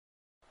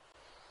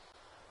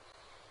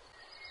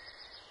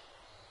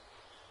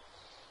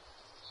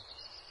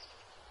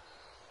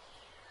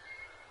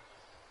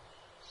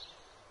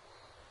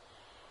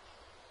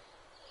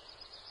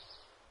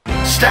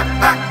Step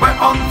back, we're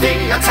on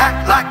the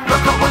attack. Like,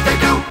 look at what they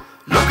do.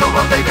 Look at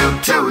what they do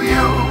to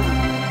you.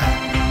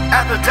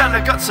 And the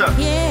delegates of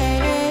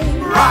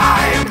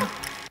rhyme.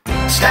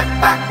 Step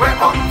back, we're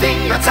on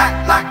the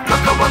attack. Like,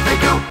 look at what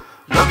they do.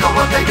 Look at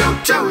what they do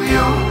to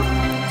you.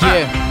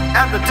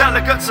 And the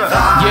delegates of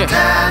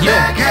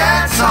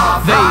delegates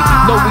of They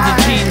rhyme. lower your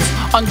jeans,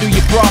 undo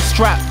your bra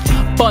strap.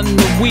 Bun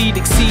the weed,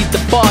 exceed the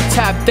bar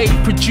tab. They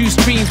produce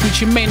dreams which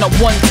you may not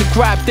want to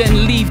grab.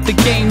 Then leave the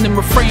game and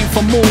refrain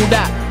from all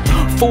that.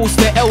 Force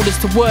their elders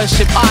to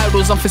worship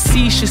idols. I'm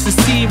facetious and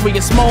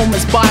serious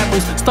moments,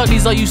 Bibles.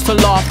 Studies I used to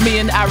laugh, me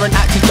and Aaron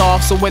acted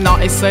daft. So when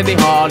artists say they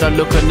hard, I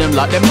look at them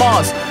like they're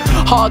Mars.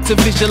 Hard to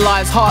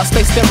visualize, hearts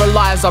stay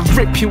sterilized. I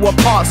rip you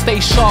apart, stay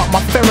sharp, my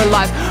feral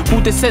eyes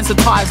will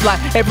desensitize like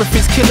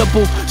everything's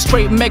killable.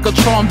 Straight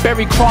Megatron,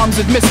 bury crimes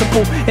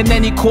admissible in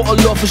any court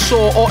of law for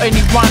sure, or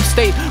any rhyme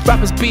state.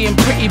 Rappers being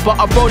pretty, but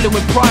I'm rolling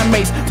with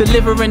primates,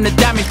 delivering the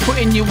damage,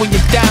 putting you in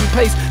your damn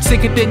place.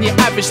 Sicker than your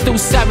average, still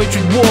savage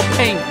with war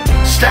paint.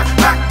 Step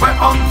back, we're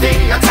on the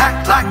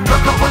attack. Like,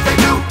 look at what they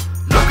do.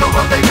 Look at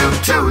what they do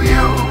to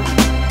you.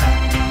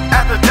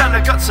 And the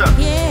delegates of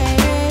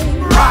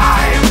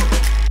rhyme.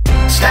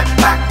 Step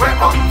back, we're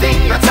on the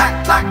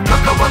attack. Like,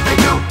 look at what they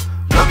do.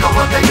 Look at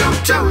what they do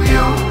to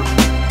you.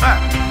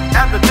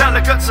 And the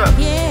delegates of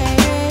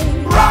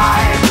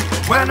rhyme.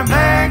 When a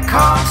man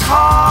comes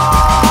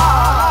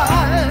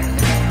hard,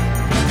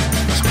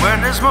 it's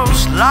when it's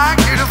most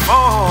likely to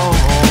fall.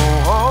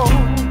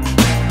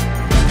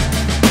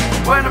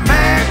 When a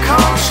man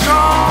comes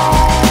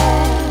strong,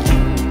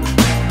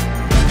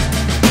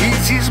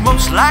 he's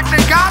most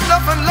likely got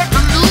nothing left to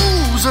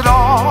lose at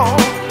all.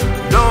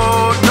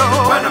 No, no.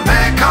 When a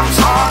man comes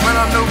hard, when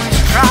I know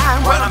he's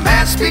trying. When a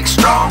man speaks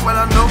strong, when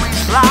I know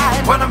he's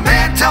lying. When a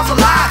man tells a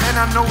lie, and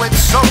I know it's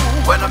so.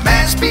 When a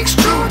man speaks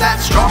true,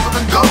 that's stronger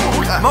than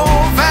gold.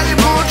 More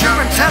valuable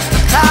during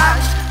testing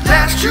times.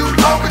 Last you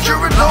longer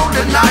during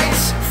lonely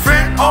nights.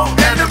 Friend or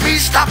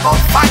enemy, stop all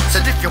fights.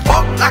 And if you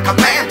walk like a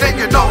man, then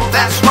you know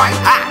that's right.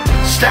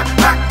 Step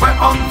back, we're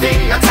on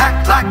the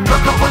attack. Like, look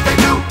at what they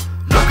do.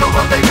 Look at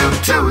what they do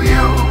to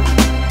you.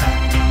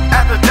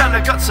 And the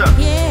delegates of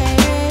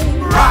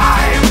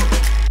rhyme.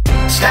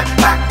 Step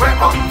back, we're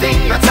on the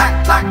attack.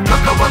 Like,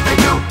 look at what they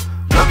do.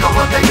 Look at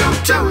what they do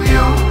to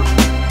you.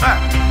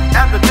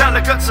 And the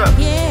delegates of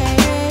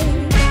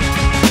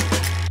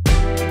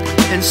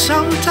And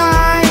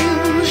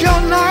sometimes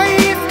your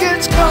life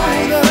gets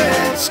colder,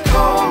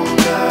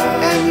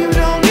 and you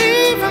don't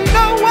even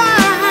know why.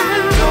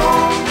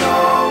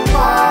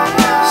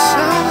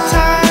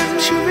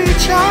 Sometimes you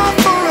reach out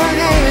for a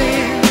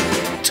hand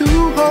to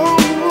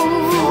hold.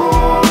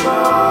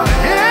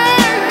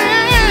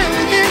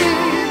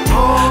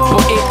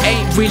 But it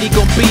ain't really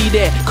gonna be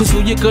there, cause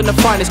all you're gonna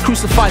find is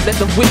crucified, let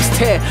the whips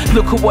tear.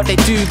 Look at what they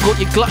do, got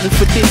you glutton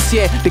for this,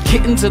 yeah. The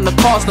kittens and the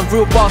cars, the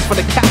real bars for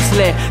the cat's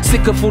lair.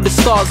 Sick of all the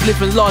stars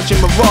living large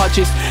in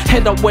mirages.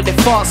 Head up where they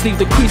farts, leave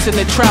the crease in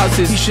their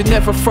trousers. You should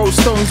never throw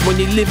stones when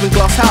you live in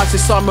glass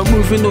houses. So I'm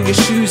removing all your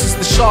shoes as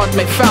the shard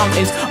make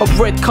fountains of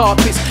red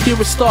carpets.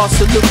 You're a star,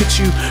 so look at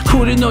you,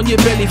 crawling on your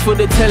belly for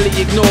the telly,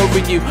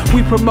 ignoring you.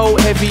 We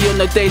promote heavy on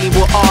the daily,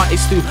 what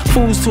artists do.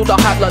 Fools to the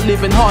hype like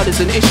living hard is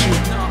an issue.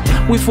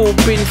 We've all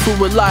been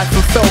through a life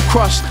and felt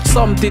crushed.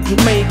 Some didn't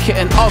make it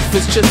and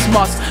others just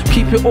must.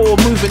 Keep it all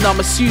moving, I'm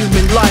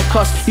assuming like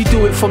us. You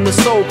do it from the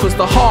soul, cause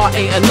the heart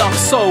ain't enough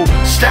soul.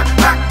 Step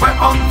back, we're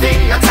on the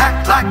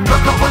attack. Like,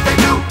 look at what they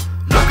do.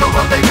 Look at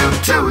what they do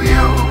to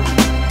you.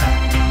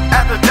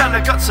 And the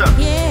delegates of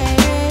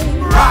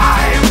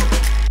rhyme.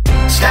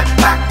 Step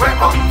back, we're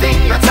on the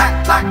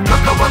attack. Like,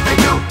 look at what they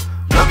do.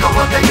 Look at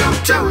what they do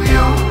to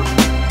you.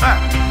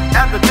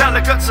 And the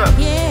delegates of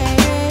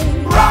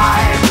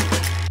rhyme.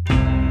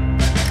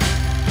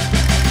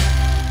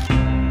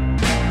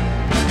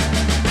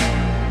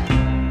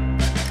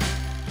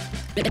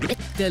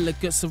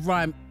 Delegates of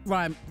rhyme.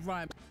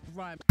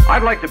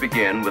 I'd like to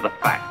begin with a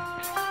fact.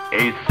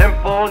 A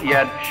simple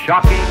yet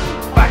shocking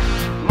fact.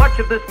 Much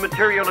of this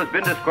material has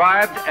been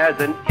described as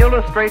an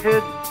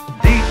illustrated,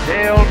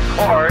 detailed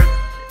course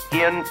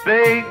in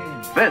big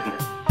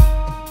business.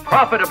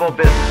 Profitable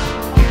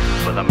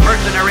business for the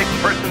mercenary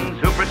persons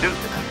who produce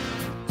it.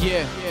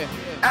 Yeah.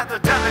 And the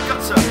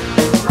delegates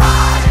of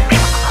rhyme.